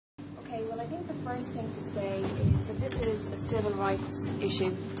well, I think the first thing to say is that this is a civil rights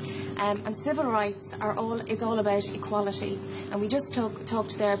issue. And civil rights is all about equality. And we just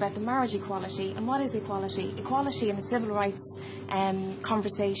talked there about the marriage equality. And what is equality? Equality in a civil rights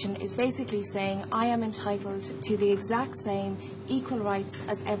conversation is basically saying I am entitled to the exact same equal rights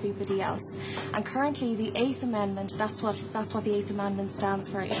as everybody else. And currently the 8th Amendment, that's what the 8th Amendment stands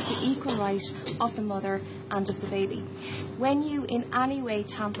for. It's the equal right of the mother and of the baby. When you in any way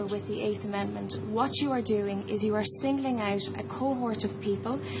tamper with the 8th Amendment, what you are doing is you are singling out a cohort of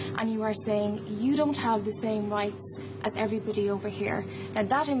people and you are saying you don't have the same rights as everybody over here. Now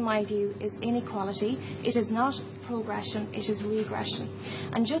that, in my view, is inequality. It is not progression, it is regression.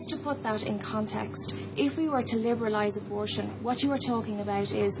 And just to put that in context, if we were to liberalise abortion, what you are talking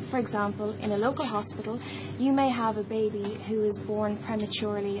about is, for example, in a local hospital, you may have a baby who is born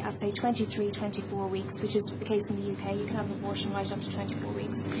prematurely at, say, 23, 24 weeks, which is the case in the UK. You can have an abortion right up to 24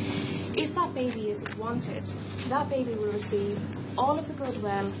 weeks. If that baby is wanted, that baby will receive all of the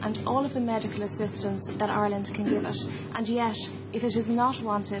goodwill and all of the medical assistance that Ireland can give it. And yet, if it is not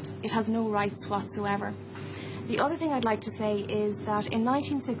wanted, it has no rights whatsoever. The other thing I'd like to say is that in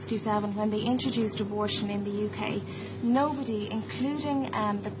 1967, when they introduced abortion in the UK, nobody, including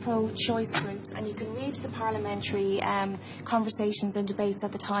the pro-choice groups, and you can read the parliamentary conversations and debates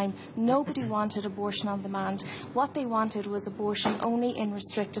at the time, nobody wanted abortion on demand. What they wanted was abortion only in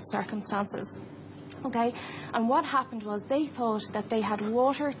restrictive circumstances. Okay, and what happened was they thought that they had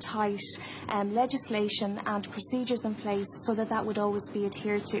watertight legislation and procedures in place so that that would always be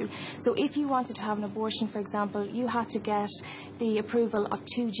adhered to. So if you wanted to have an abortion, for example, you had to get the approval of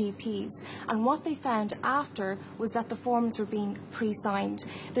 2 GPs. And what they found after was that the forms were being pre-signed.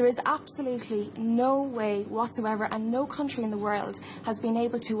 There is absolutely no way whatsoever, and no country in the world has been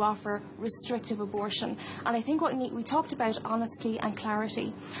able to offer restrictive abortion. And I think we talked about honesty and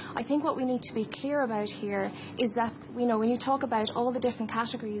clarity. I think what we need to be clear about here is that, you know, when you talk about all the different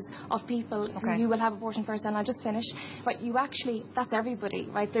categories of people who you will have abortion first, and I'll just finish, but you actually, that's everybody,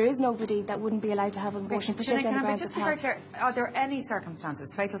 right? There is nobody that wouldn't be allowed to have an abortion, particularly on the grounds of health. Just be very clear, are there any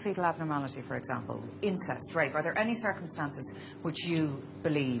circumstances, fatal fetal abnormality, for example, incest, rape, are there any circumstances which you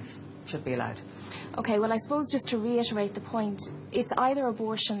believe should be allowed? Okay, well, I suppose just to reiterate the point, it's either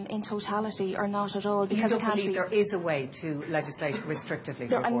abortion in totality or not at all. Because you don't believe there is a way to legislate restrictively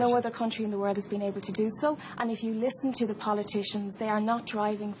for abortion? No other country in the world has been able to do so. And if you listen to the politicians, they are not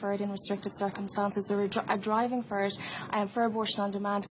driving for it in restrictive circumstances. They are driving for it for abortion on demand.